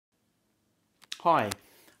Hi,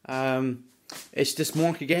 it's just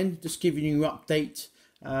Mark again, just giving you an update.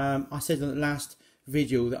 I said in the last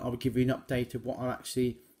video that I would give you an update of what I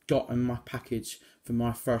actually got in my package for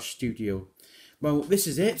my first studio. Well, this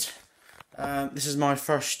is it. This is my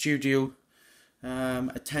first studio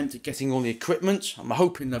attempt at getting all the equipment. I'm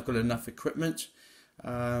hoping I've got enough equipment,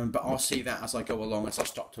 but I'll see that as I go along, as I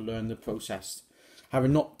start to learn the process.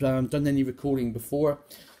 Having not done any recording before,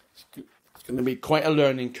 it's going to be quite a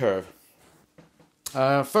learning curve.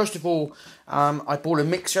 First of all, I bought a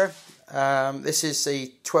mixer. This is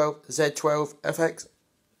the Z12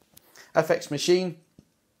 FX machine.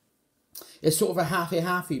 It's sort of a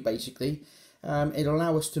halfy basically. It'll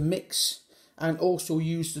allow us to mix and also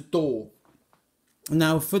use the DAW.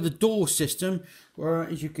 Now for the DAW system,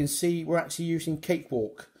 as you can see, we're actually using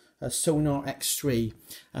Cakewalk, a Sonar X3,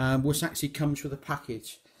 which actually comes with a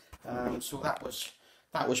package. So that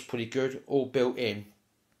was pretty good, all built in.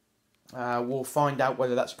 We'll find out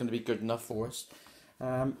whether that's going to be good enough for us.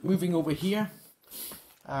 Moving over here,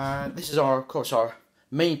 this is of course our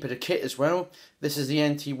main bit of kit as well. This is the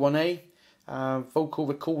NT1A vocal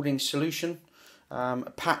recording solution.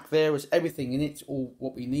 A pack there with everything in it, all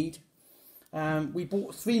what we need. We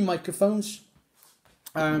bought 3 microphones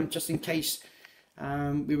just in case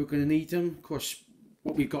we were going to need them. Of course,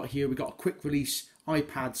 what we've got here, we've got a quick release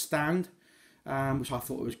iPad stand, which I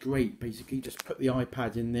thought was great. Basically, just put the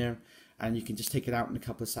iPad in there and you can just take it out in a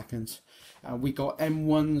couple of seconds. We got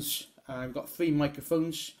M1s. We've got 3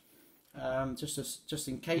 microphones, just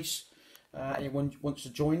in case anyone wants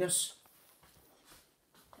to join us.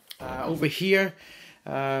 Over here,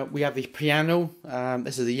 we have the piano.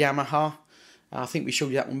 This is the Yamaha. I think we showed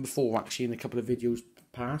you that one before, actually, in a couple of videos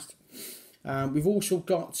past. We've also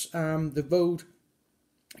got the Rode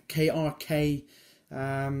KRK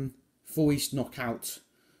voice knockout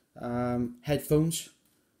headphones.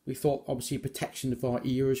 We thought obviously protection of our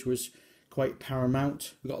ears was quite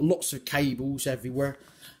paramount. We've got lots of cables everywhere.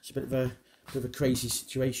 It's a bit of a crazy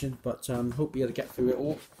situation, but hope we'll get through it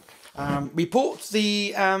all. We bought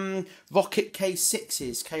the Rocket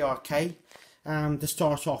K6s, KRK, to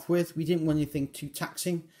start off with. We didn't want anything too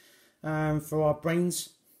taxing for our brains,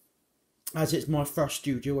 as it's my first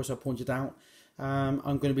studio, as I pointed out.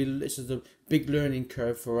 This is a big learning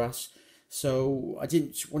curve for us, so I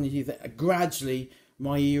didn't want to do that. Gradually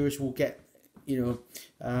my ears will get,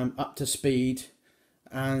 up to speed,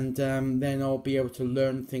 and then I'll be able to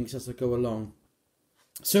learn things as I go along.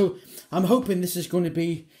 So I'm hoping this is going to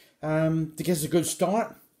be to get us a good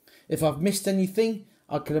start. If I've missed anything,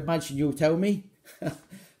 I can imagine you'll tell me.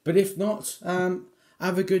 But if not,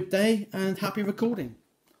 have a good day and happy recording.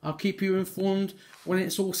 I'll keep you informed when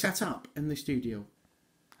it's all set up in the studio.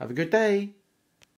 Have a good day.